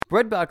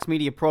Breadbox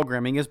Media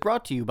Programming is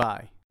brought to you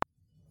by...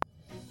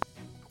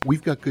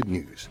 We've got good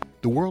news.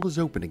 The world is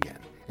open again,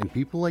 and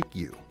people like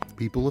you,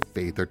 people of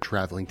faith, are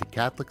traveling to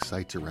Catholic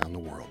sites around the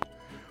world.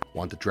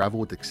 Want to travel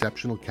with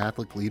exceptional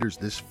Catholic leaders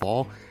this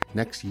fall,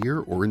 next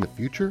year, or in the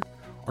future?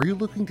 Are you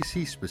looking to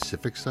see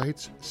specific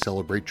sites,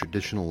 celebrate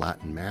traditional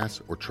Latin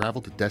Mass, or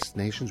travel to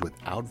destinations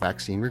without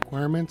vaccine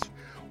requirements?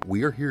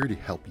 We are here to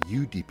help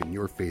you deepen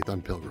your faith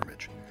on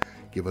pilgrimage.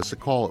 Give us a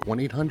call at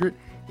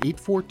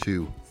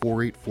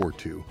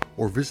 1-800-842-4842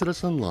 or visit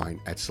us online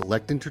at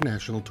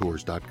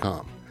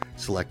selectinternationaltours.com.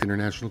 Select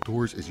International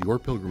Tours is your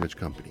pilgrimage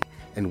company,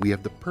 and we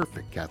have the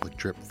perfect Catholic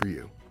trip for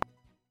you.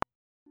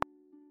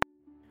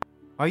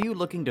 Are you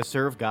looking to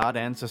serve God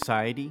and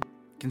society?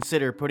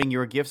 Consider putting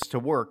your gifts to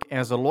work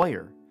as a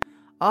lawyer.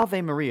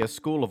 Ave Maria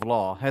School of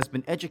Law has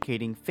been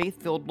educating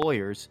faith-filled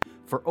lawyers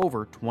for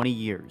over 20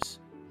 years.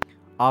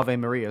 Ave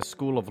Maria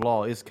School of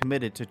Law is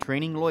committed to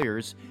training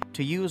lawyers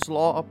to use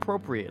law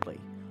appropriately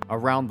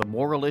around the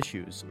moral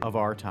issues of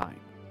our time.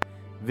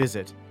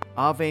 Visit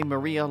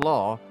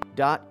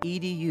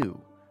avemarialaw.edu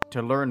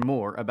to learn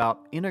more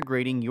about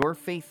integrating your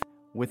faith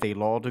with a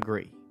law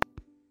degree.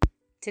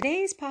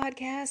 Today's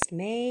podcast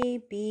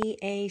may be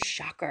a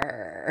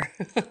shocker,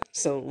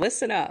 so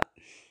listen up.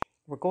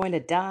 We're going to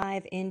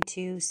dive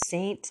into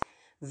Saint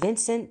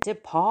Vincent de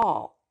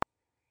Paul.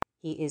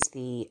 He is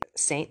the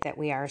saint that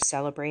we are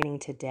celebrating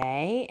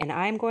today, and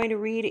I'm going to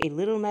read a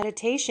little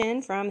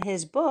meditation from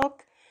his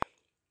book,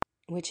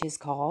 which is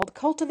called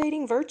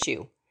Cultivating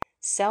Virtue,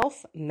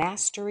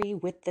 Self-Mastery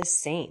with the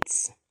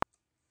Saints.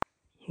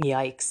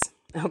 Yikes.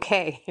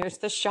 Okay, here's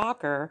the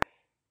shocker.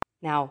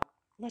 Now,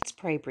 let's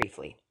pray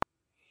briefly.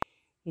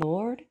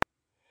 Lord,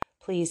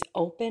 please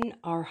open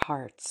our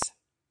hearts.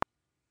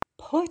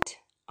 Put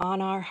on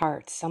our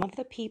hearts some of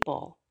the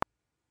people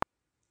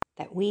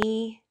that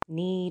we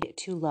need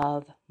to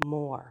love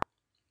more,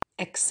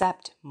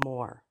 accept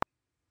more.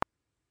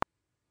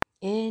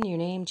 In your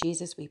name,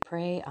 Jesus, we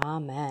pray.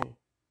 Amen.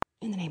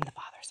 In the name of the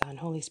Father, Son,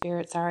 Holy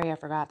Spirit. Sorry, I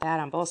forgot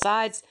that on both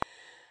sides.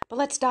 But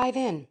let's dive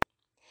in.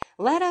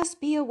 Let us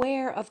be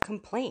aware of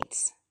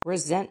complaints,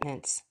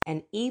 resentments,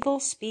 and evil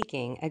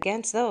speaking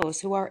against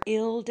those who are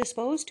ill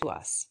disposed to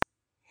us,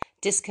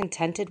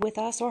 discontented with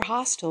us, or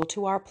hostile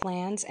to our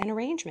plans and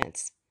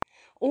arrangements,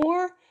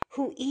 or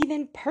who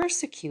even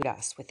persecute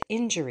us with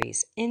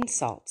injuries,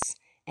 insults,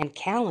 and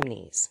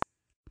calumnies.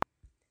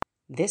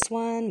 This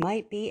one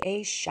might be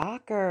a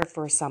shocker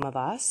for some of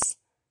us.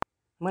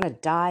 I'm going to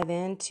dive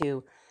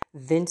into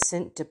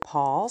Vincent de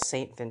Paul,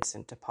 St.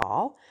 Vincent de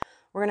Paul.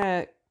 We're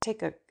going to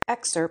take an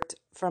excerpt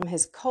from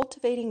his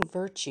Cultivating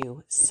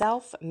Virtue,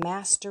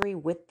 Self-Mastery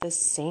with the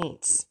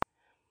Saints.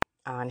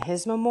 On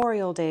his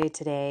Memorial Day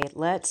today,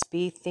 let's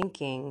be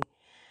thinking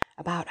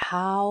about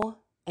how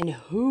and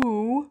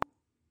who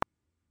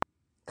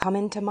come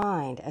into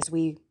mind as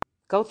we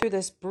go through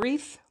this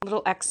brief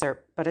little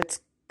excerpt, but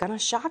it's going to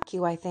shock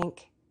you, I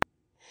think.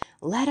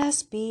 Let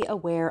us be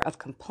aware of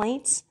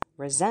complaints,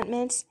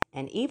 resentments,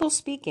 and evil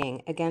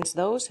speaking against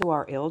those who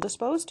are ill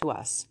disposed to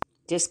us,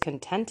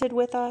 discontented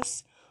with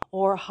us,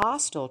 or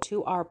hostile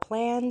to our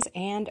plans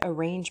and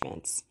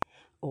arrangements,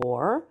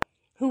 or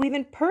who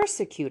even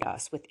persecute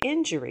us with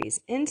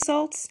injuries,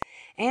 insults,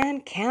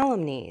 and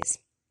calumnies.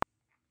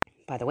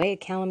 By the way,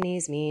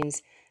 calumnies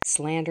means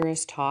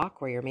slanderous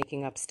talk where you're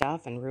making up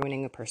stuff and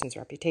ruining a person's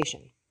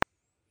reputation.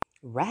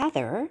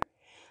 Rather,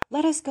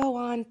 let us go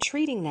on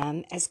treating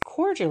them as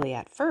cordially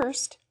at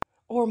first,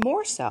 or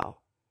more so,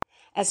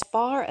 as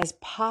far as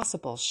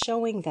possible,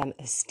 showing them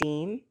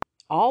esteem,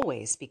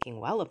 always speaking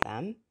well of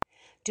them,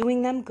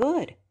 doing them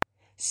good,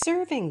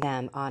 serving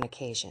them on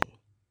occasion,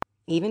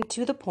 even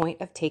to the point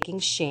of taking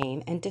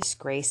shame and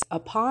disgrace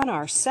upon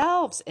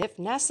ourselves, if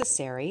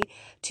necessary,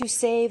 to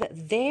save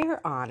their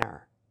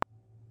honor.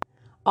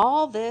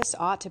 All this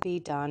ought to be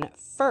done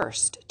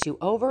first to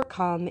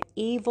overcome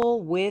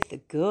evil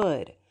with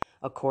good,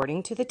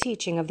 according to the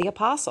teaching of the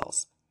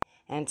apostles.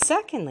 And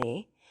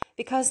secondly,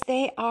 because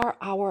they are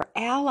our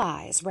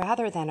allies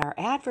rather than our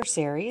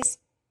adversaries,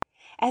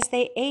 as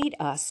they aid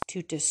us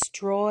to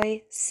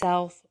destroy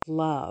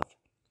self-love,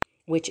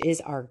 which is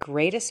our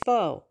greatest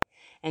foe.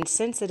 And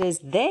since it is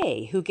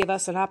they who give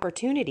us an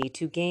opportunity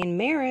to gain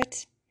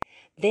merit,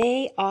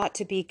 they ought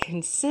to be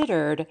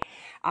considered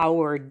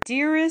our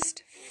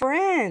dearest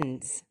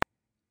friends.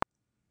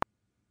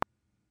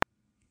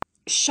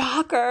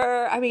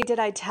 Shocker! I mean, did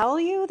I tell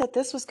you that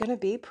this was going to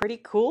be pretty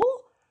cool?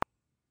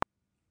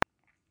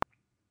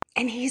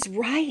 And he's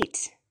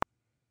right.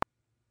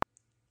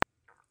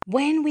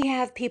 When we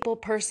have people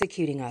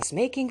persecuting us,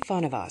 making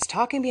fun of us,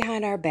 talking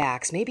behind our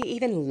backs, maybe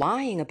even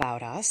lying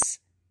about us,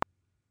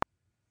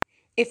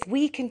 if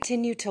we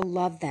continue to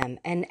love them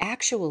and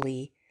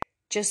actually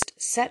just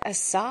set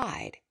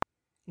aside,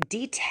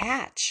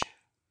 detach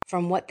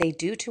from what they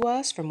do to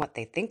us, from what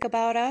they think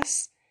about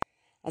us,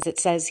 as it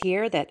says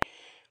here that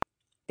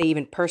they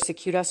even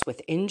persecute us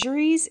with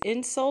injuries,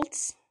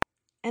 insults,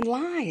 and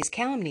lies,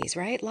 calumnies,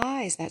 right?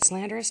 Lies, that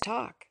slanderous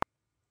talk.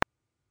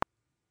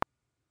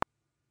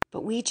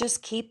 But we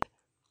just keep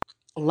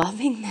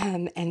loving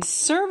them and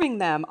serving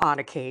them on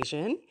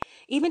occasion,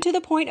 even to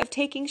the point of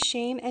taking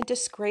shame and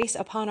disgrace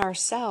upon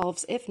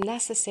ourselves if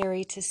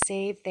necessary to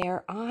save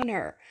their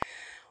honor.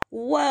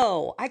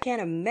 Whoa, I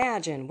can't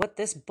imagine what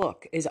this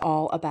book is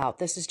all about.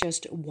 This is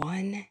just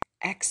one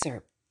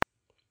excerpt.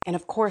 And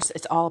of course,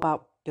 it's all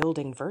about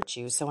building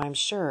virtue, so I'm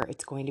sure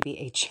it's going to be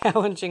a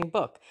challenging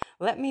book.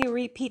 Let me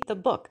repeat the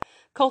book: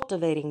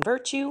 Cultivating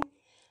Virtue,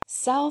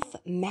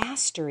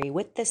 Self-Mastery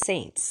with the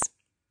Saints.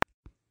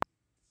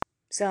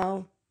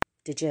 So,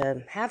 did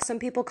you have some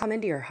people come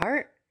into your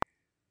heart?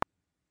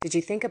 Did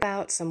you think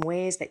about some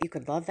ways that you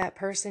could love that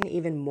person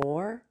even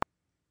more?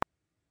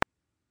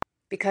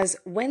 Because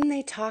when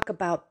they talk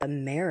about the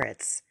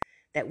merits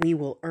that we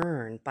will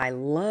earn by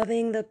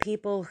loving the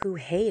people who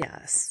hate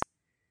us,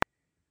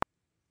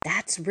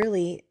 that's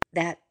really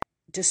that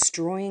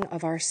destroying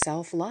of our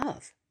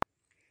self-love.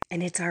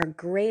 And it's our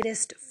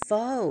greatest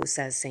foe,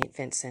 says St.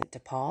 Vincent de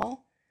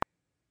Paul.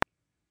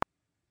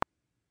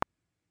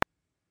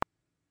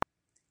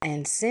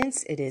 And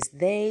since it is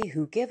they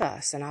who give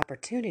us an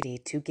opportunity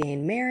to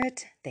gain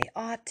merit, they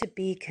ought to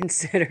be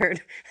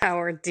considered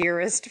our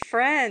dearest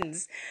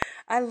friends.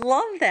 I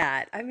love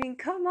that. I mean,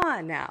 come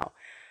on now.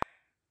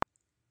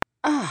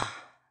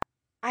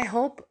 I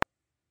hope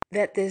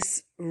that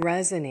this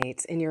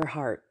resonates in your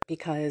heart,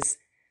 because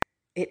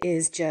it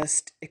is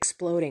just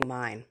exploding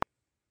mine.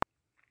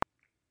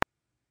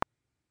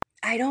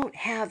 I don't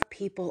have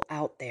people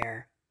out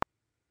there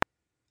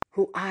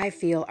who I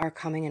feel are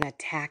coming and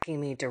attacking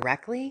me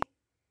directly.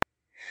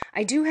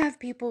 I do have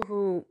people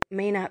who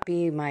may not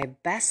be my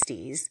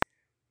besties,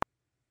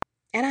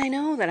 and I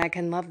know that I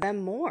can love them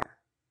more.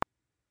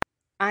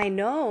 I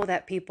know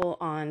that people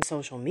on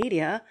social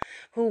media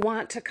who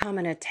want to come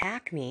and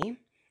attack me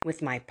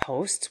with my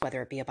posts,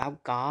 whether it be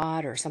about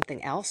God or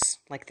something else,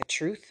 like the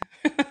truth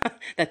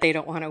that they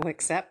don't want to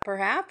accept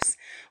perhaps,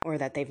 or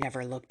that they've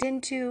never looked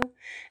into.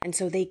 And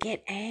so they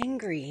get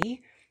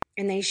angry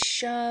and they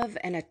shove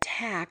and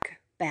attack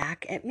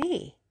back at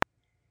me.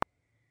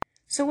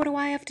 So what do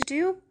I have to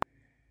do?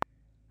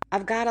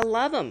 I've got to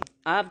love them.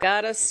 I've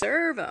got to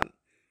serve them.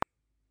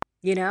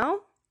 You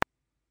know,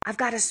 I've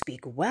got to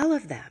speak well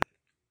of them,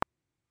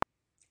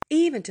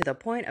 even to the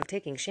point of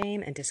taking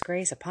shame and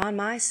disgrace upon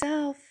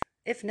myself,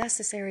 if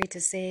necessary, to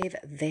save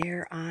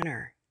their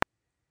honor.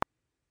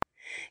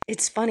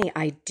 It's funny,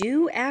 I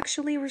do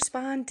actually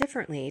respond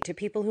differently to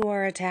people who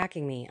are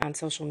attacking me on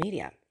social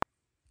media.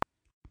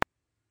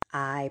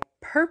 I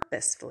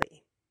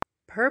purposefully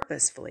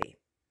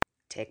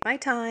take my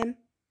time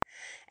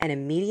and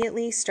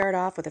immediately start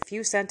off with a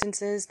few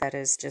sentences that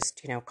is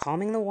just,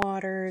 calming the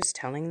waters,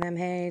 telling them,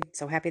 hey,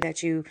 so happy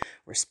that you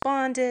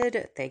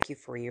responded. Thank you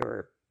for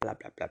your blah,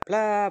 blah, blah,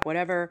 blah,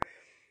 whatever.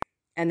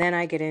 And then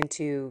I get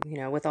into,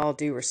 with all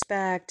due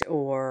respect,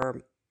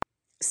 or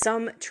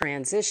some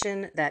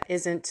transition that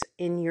isn't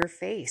in your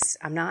face.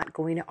 I'm not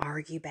going to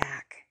argue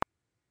back.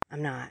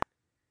 I'm not.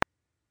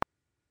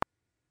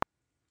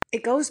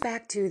 It goes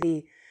back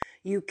to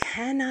you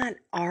cannot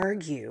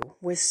argue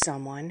with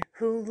someone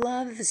who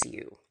loves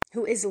you,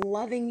 who is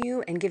loving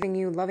you and giving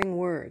you loving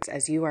words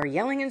as you are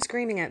yelling and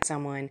screaming at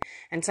someone,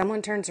 and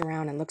someone turns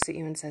around and looks at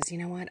you and says, you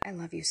know what? I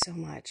love you so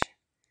much.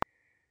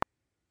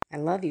 I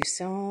love you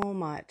so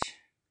much.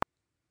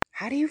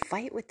 How do you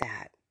fight with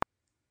that?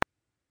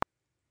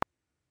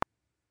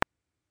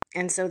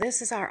 And so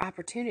this is our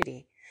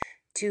opportunity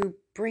to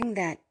bring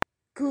that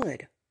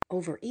good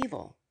over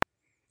evil.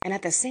 And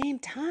at the same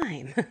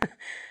time,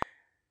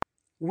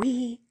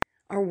 we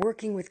are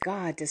working with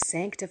God to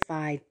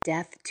sanctify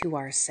death to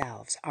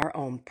ourselves, our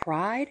own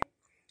pride,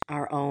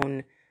 our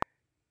own,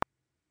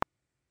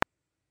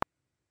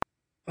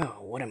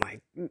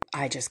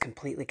 I just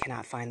completely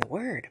cannot find the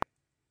word.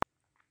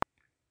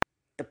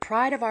 The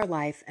pride of our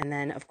life, and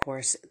then, of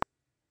course,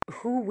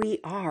 who we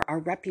are, our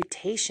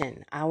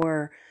reputation,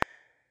 our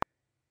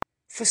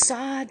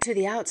facade to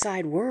the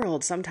outside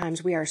world.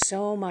 Sometimes we are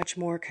so much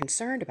more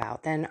concerned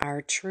about than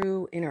our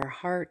true inner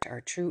heart,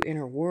 our true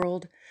inner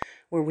world,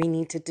 where we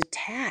need to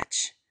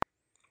detach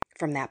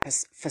from that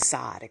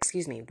facade.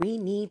 We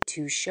need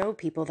to show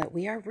people that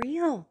we are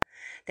real,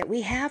 that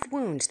we have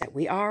wounds, that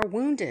we are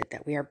wounded,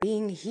 that we are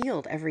being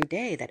healed every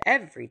day, that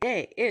every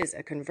day is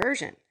a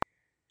conversion.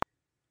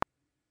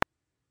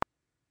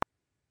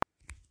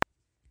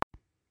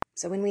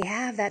 So when we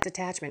have that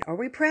detachment, or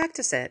we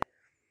practice it,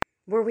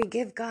 where we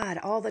give God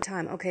all the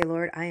time, okay,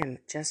 Lord, I am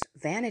just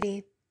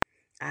vanity.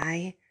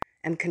 I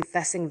am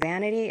confessing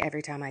vanity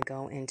every time I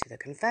go into the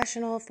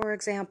confessional, for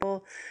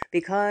example,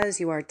 because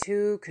you are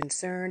too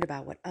concerned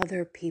about what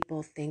other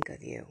people think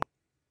of you.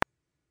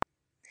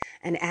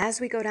 And as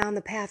we go down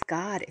the path,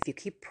 God, if you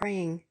keep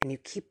praying and you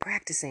keep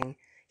practicing,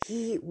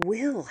 He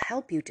will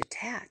help you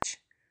detach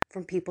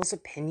from people's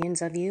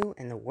opinions of you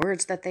and the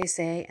words that they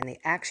say and the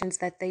actions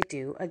that they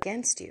do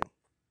against you,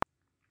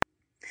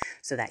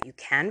 so that you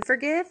can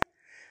forgive,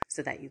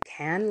 so that you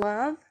can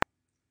love,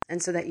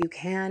 and so that you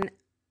can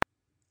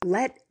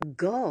let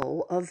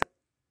go of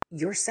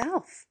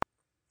yourself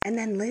and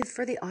then live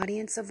for the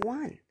audience of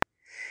one.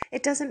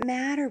 It doesn't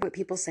matter what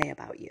people say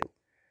about you.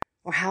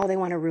 or how they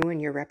want to ruin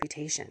your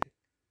reputation.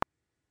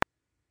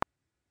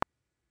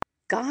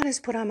 God has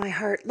put on my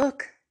heart,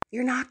 look,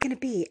 you're not going to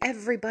be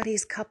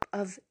everybody's cup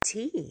of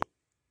tea.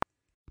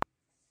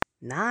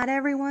 Not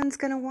everyone's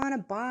going to want to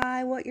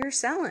buy what you're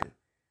selling.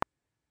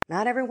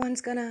 Not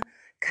everyone's going to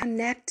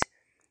connect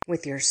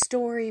with your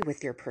story,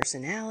 with your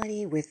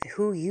personality, with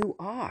who you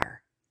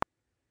are.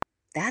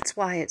 That's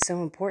why it's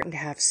so important to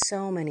have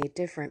so many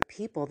different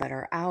people that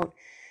are out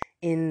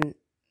in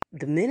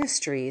the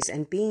ministries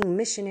and being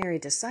missionary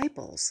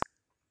disciples.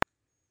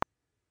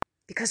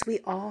 Because we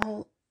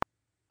all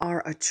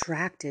are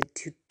attracted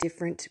to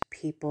different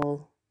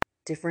people,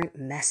 different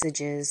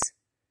messages.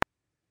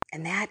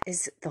 And that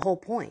is the whole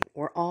point.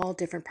 We're all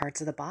different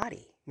parts of the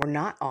body. We're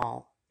not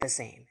all the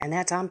same. And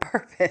that's on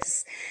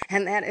purpose.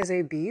 And that is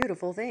a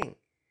beautiful thing.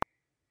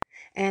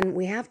 And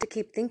we have to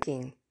keep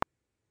thinking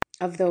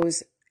of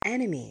those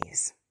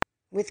enemies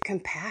with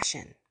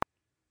compassion.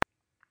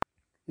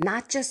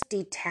 Not just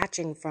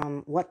detaching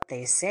from what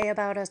they say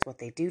about us, what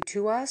they do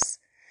to us,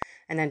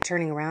 and then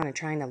turning around and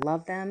trying to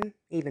love them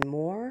even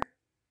more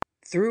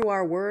through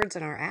our words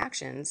and our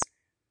actions.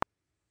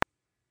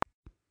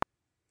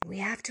 We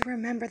have to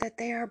remember that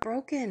they are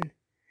broken,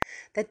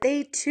 that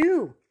they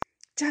too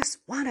just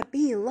want to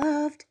be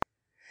loved,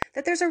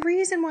 that there's a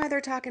reason why they're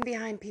talking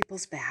behind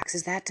people's backs.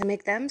 Is that to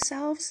make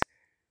themselves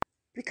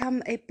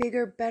become a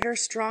bigger, better,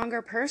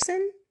 stronger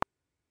person?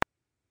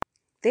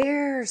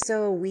 They're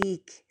so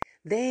weak.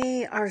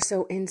 They are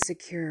so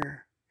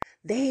insecure.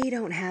 They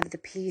don't have the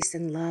peace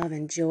and love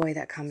and joy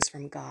that comes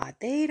from God.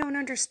 They don't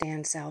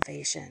understand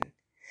salvation.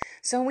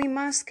 So we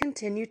must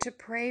continue to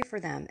pray for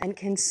them and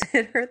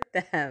consider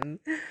them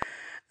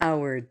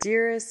our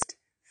dearest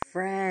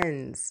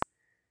friends.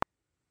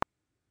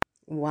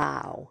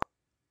 Wow.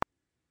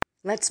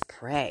 Let's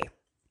pray.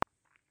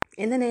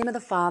 In the name of the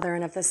Father,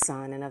 and of the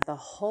Son, and of the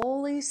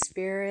Holy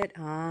Spirit,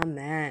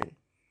 amen.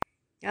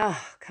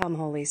 Oh, come,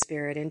 Holy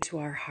Spirit, into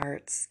our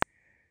hearts.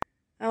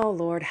 Oh,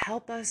 Lord,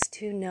 help us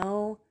to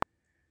know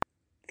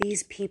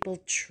these people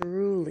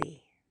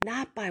truly,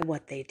 not by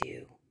what they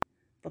do,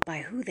 but by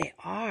who they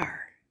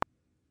are.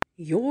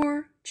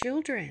 Your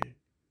children.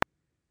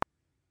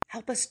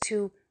 Help us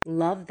to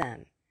love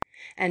them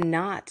and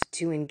not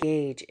to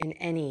engage in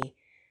any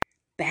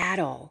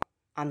battle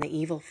on the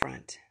evil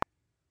front.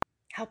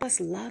 Help us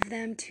love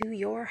them to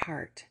your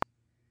heart.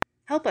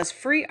 Help us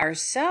free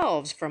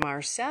ourselves from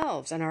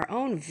ourselves and our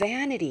own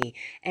vanity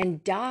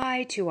and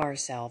die to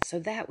ourselves so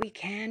that we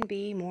can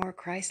be more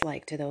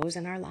Christ-like to those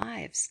in our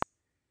lives.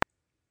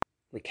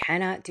 We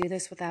cannot do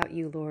this without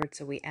you, Lord,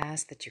 so we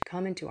ask that you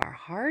come into our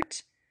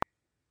heart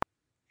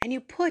and you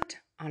put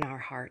on our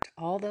heart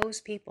all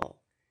those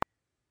people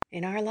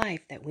in our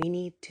life that we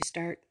need to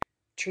start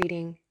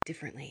treating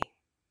differently.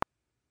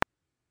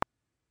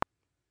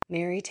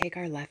 Mary, take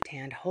our left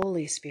hand.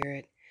 Holy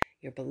Spirit,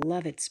 your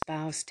beloved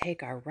spouse,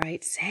 take our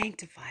right.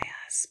 Sanctify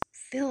us.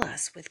 Fill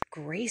us with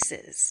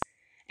graces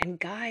and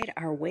guide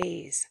our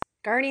ways.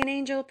 Guardian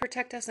angel,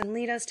 protect us and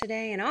lead us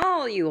today. And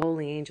all you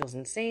holy angels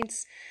and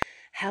saints,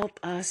 help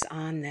us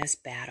on this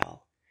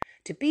battle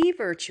to be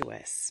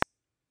virtuous,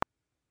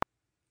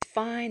 to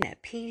find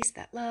that peace,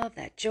 that love,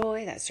 that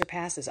joy that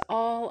surpasses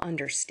all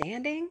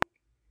understanding,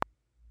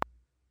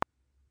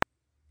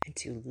 and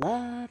to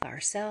love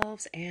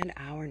ourselves and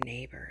our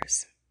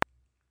neighbors.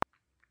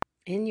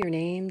 In your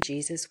name,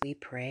 Jesus, we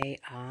pray.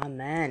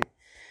 Amen.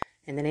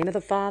 In the name of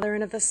the Father,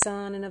 and of the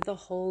Son, and of the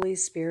Holy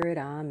Spirit.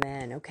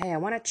 Amen. Okay, I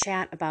want to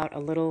chat about a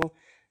little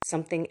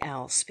something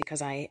else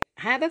because I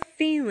have a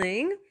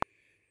feeling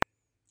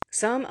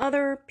some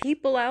other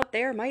people out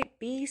there might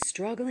be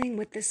struggling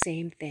with the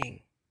same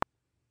thing.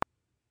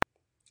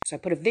 So I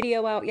put a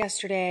video out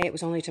yesterday. It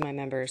was only to my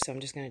members, so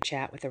I'm just going to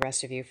chat with the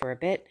rest of you for a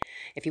bit.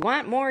 If you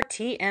want more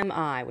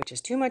TMI, which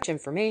is too much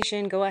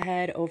information, go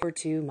ahead over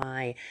to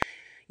my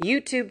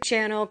YouTube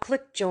channel,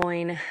 click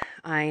join.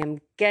 I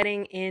am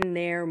getting in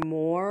there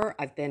more.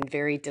 I've been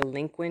very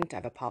delinquent.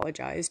 I've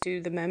apologized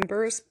to the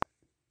members.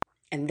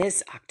 And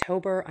this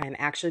October, I'm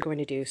actually going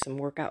to do some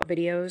workout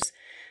videos,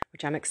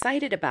 which I'm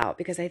excited about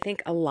because I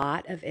think a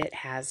lot of it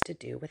has to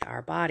do with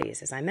our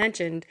bodies. As I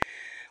mentioned,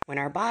 when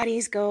our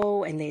bodies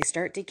go and they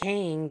start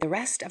decaying, the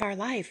rest of our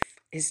life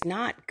is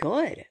not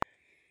good.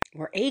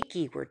 We're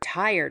achy, we're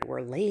tired,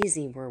 we're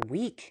lazy, we're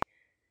weak.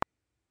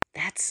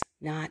 That's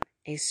not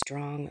a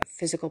strong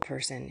physical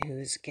person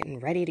who's getting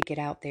ready to get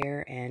out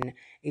there and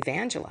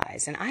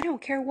evangelize. And I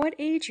don't care what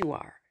age you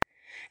are.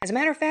 As a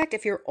matter of fact,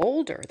 if you're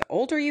older, the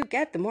older you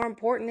get, the more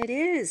important it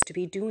is to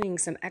be doing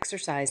some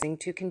exercising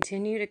to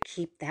continue to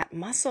keep that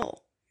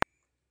muscle.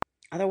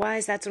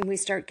 Otherwise, that's when we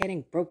start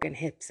getting broken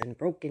hips and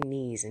broken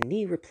knees and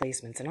knee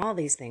replacements and all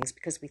these things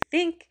because we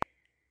think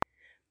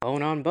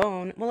bone on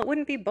bone. Well, it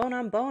wouldn't be bone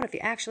on bone if you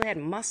actually had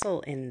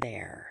muscle in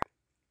there.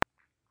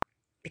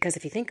 Because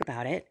if you think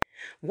about it,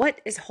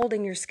 what is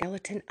holding your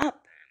skeleton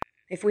up?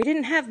 If we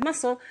didn't have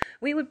muscle,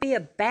 we would be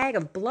a bag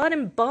of blood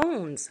and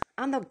bones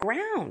on the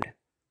ground.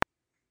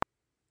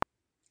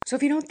 So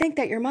if you don't think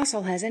that your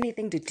muscle has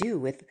anything to do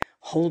with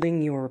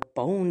holding your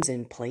bones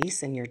in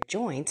place and your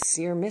joints,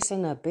 you're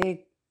missing a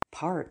big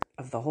part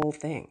of the whole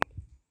thing.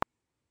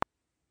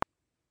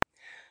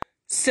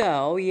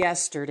 So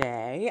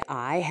yesterday,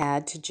 I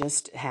had to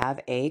just have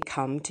a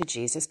come to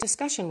Jesus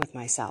discussion with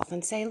myself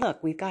and say,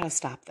 look, we've got to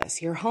stop this.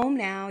 You're home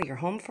now. You're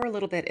home for a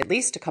little bit, at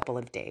least a couple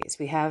of days.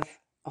 We have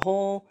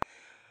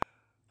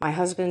my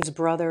husband's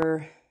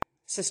brother,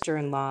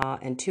 sister-in-law,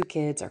 and 2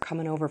 kids are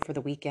coming over for the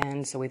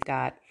weekend. So we've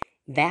got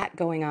that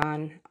going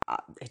on.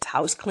 It's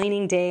house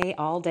cleaning day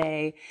all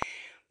day.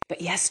 But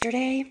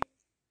yesterday,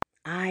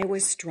 I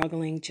was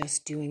struggling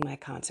just doing my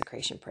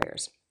consecration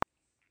prayers.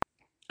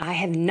 I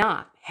have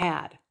not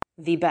had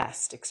the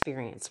best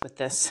experience with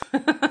this,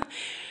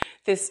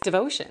 this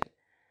devotion.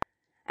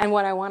 And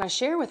what I want to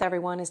share with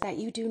everyone is that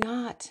you do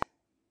not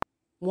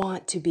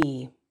want to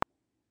be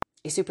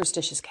a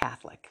superstitious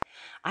Catholic.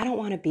 I don't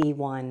want to be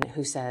one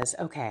who says,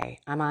 okay,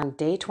 I'm on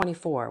day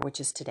 24, which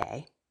is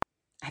today.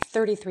 I have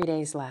 33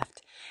 days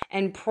left.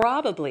 And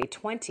probably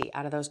 20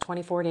 out of those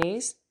 24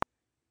 days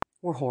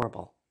were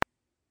horrible.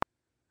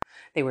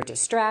 They were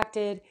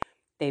distracted.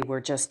 They were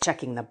just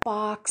checking the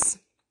box.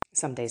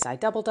 Some days I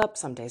doubled up,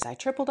 some days I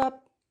tripled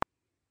up.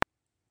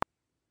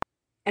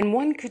 And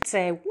one could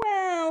say,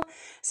 well,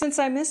 since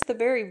I missed the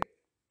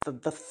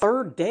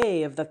third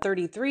day of the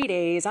 33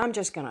 days, I'm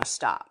just going to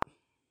stop.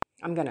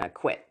 I'm going to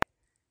quit.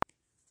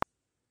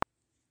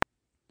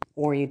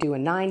 Or you do a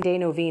 9-day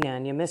novena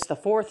and you miss the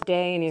 4th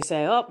day and you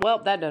say, oh, well,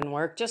 that doesn't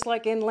work. Just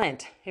like in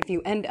Lent, if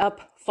you end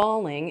up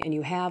falling and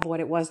you have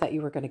what it was that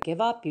you were going to give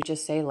up, you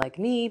just say, like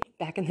me,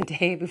 back in the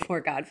day before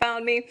God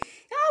found me,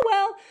 oh,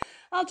 well,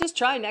 I'll just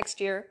try next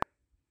year.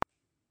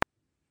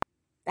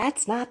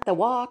 That's not the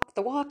walk.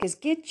 The walk is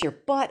get your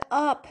butt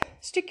up,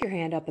 stick your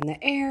hand up in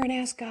the air and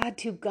ask God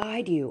to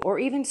guide you, or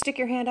even stick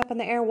your hand up in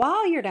the air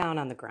while you're down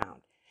on the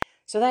ground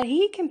so that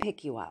He can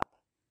pick you up.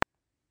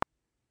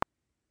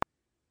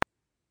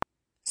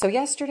 So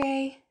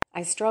yesterday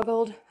I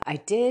struggled. I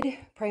did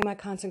pray my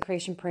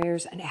consecration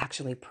prayers and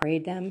actually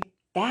prayed them.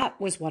 That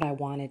was what I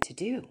wanted to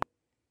do.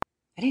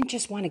 I didn't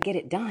just want to get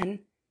it done.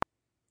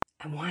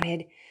 I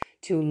wanted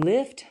to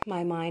lift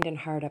my mind and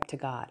heart up to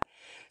God.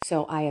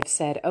 So I have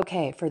said,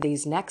 okay, for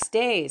these next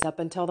days up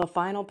until the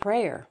final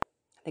prayer,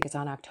 I think it's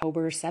on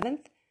October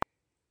 7th,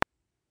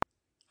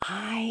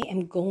 I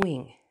am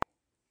going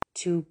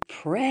to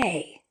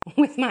pray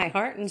with my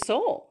heart and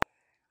soul.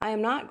 I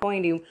am not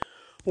going to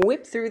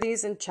whip through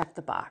these and check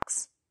the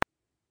box.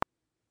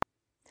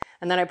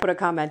 And then I put a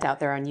comment out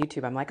there on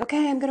YouTube. I'm like,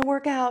 okay, I'm going to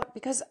work out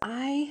because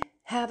I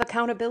have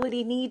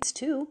accountability needs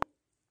too.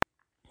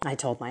 I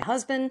told my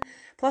husband,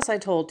 plus I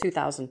told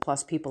 2,000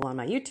 plus people on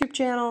my YouTube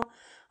channel,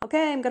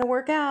 okay, I'm going to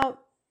work out.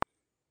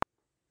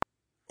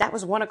 That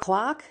was 1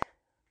 o'clock. I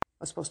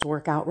was supposed to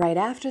work out right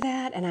after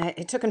that. And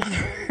it took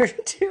another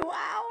 2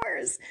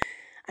 hours.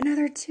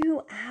 Another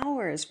 2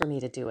 hours for me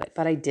to do it.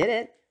 But I did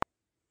it.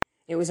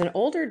 It was an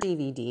older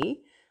DVD,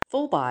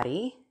 full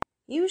body.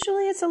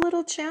 Usually it's a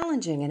little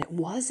challenging, and it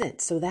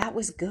wasn't. So that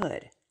was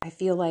good. I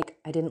feel like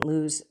I didn't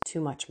lose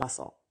too much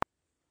muscle.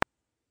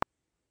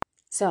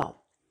 So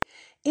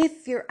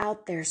if you're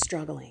out there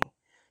struggling,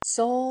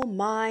 soul,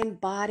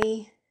 mind,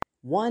 body,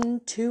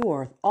 1, 2,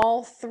 or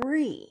all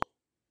 3,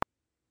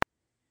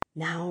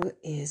 now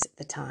is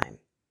the time.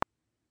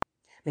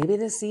 Maybe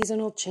the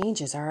seasonal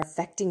changes are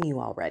affecting you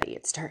already.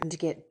 It's starting to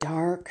get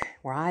dark,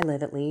 where I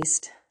live at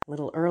least, a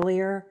little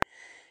earlier.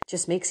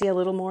 Just makes you a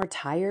little more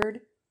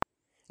tired.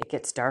 It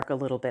gets dark a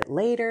little bit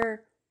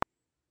later.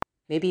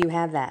 Maybe you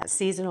have that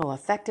seasonal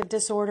affective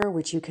disorder,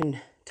 which you can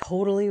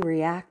totally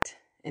react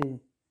and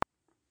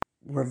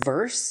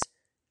reverse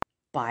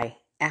by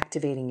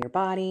activating your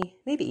body,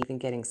 maybe even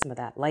getting some of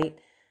that light.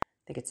 I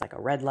think it's like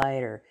a red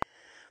light or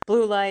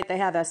blue light. They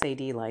have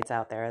SAD lights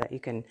out there that you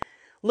can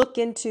look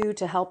into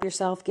to help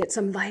yourself get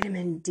some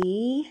vitamin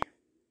D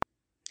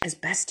as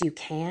best you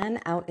can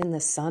out in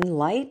the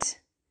sunlight.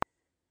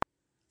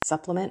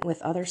 Supplement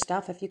with other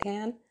stuff if you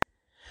can.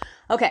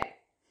 Okay,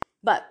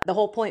 but the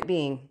whole point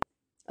being,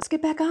 let's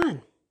get back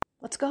on.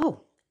 Let's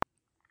go.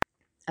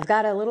 I've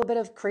got a little bit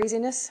of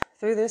craziness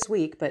through this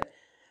week, but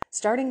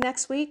starting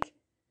next week,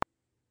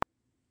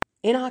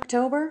 in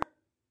October,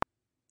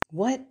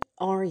 what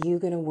are you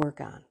going to work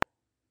on?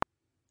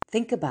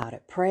 Think about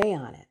it. Pray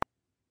on it.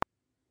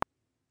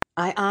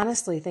 I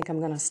honestly think I'm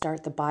going to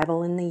start the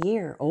Bible in the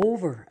year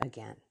over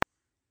again.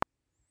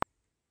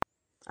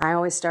 I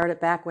always start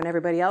it back when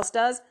everybody else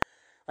does,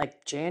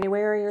 like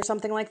January or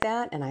something like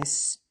that, and I,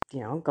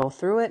 go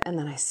through it and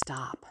then I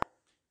stop.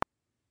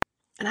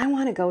 And I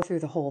want to go through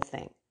the whole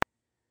thing.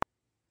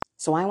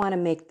 So I want to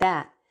make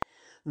that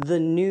the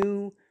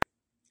new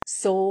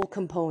soul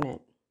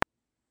component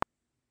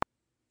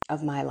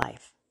of my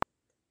life.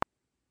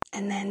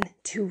 And then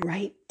to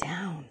write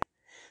down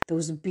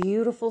those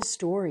beautiful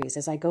stories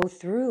as I go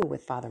through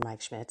with Father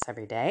Mike Schmitz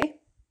every day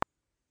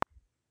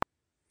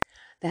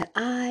that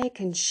I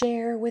can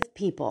share with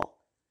people.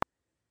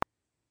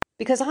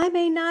 Because I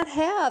may not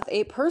have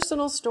a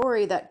personal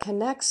story that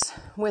connects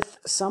with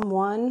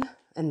someone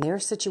and their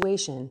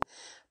situation,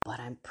 but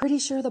I'm pretty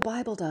sure the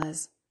Bible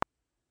does.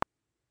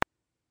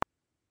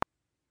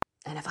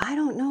 And if I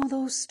don't know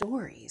those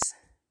stories,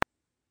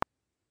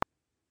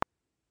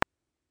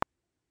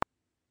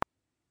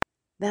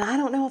 then I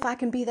don't know if I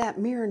can be that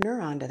mirror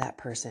neuron to that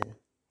person.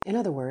 In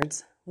other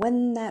words,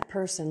 when that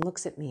person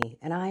looks at me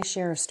and I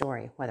share a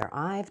story, whether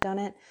I've done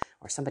it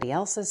or somebody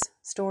else's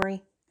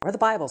story or the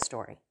Bible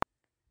story,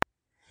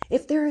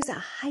 if there is a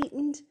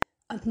heightened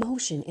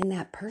emotion in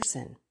that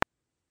person,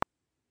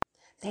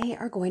 they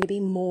are going to be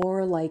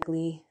more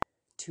likely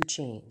to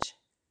change.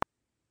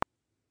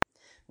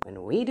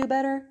 When we do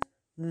better,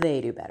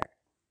 they do better.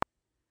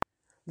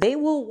 They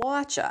will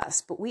watch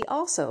us, but we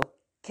also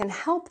can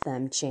help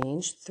them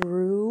change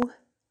through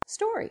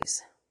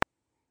stories.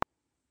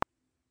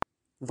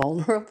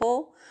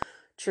 Vulnerable,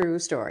 true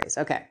stories.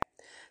 Okay,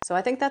 so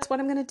I think that's what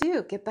I'm going to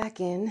do. Get back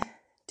in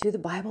to the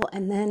Bible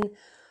and then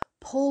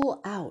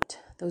pull out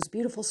those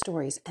beautiful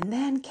stories and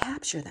then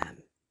capture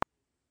them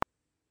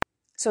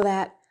so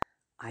that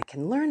I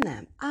can learn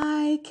them.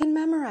 I can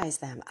memorize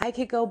them. I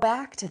could go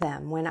back to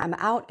them when I'm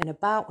out and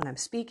about, when I'm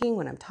speaking,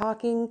 when I'm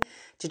talking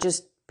to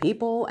just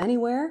people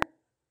anywhere,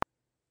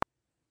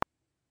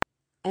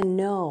 and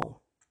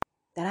know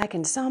that I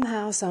can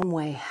somehow, some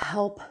way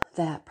help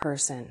that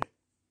person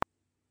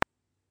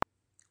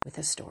with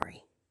a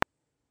story.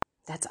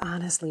 That's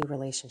honestly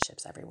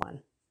relationships,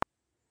 everyone.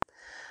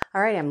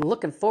 All right, I'm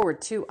looking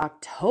forward to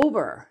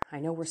October. I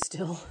know we're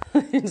still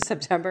in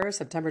September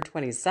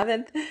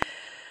 27th.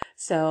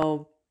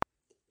 So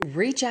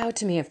reach out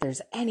to me if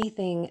there's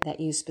anything that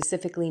you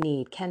specifically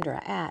need.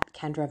 Kendra at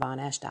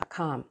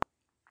kendravonesh.com.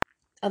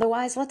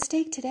 Otherwise, let's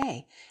take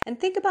today and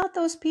think about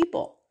those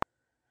people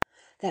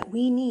that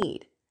we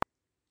need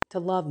to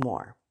love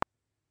more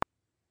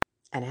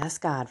and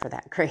ask God for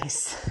that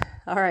grace.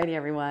 All righty,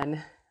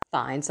 everyone.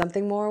 Find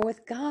something more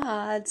with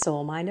God,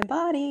 soul, mind, and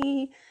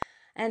body,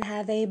 and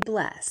have a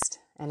blessed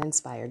and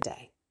inspired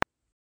day.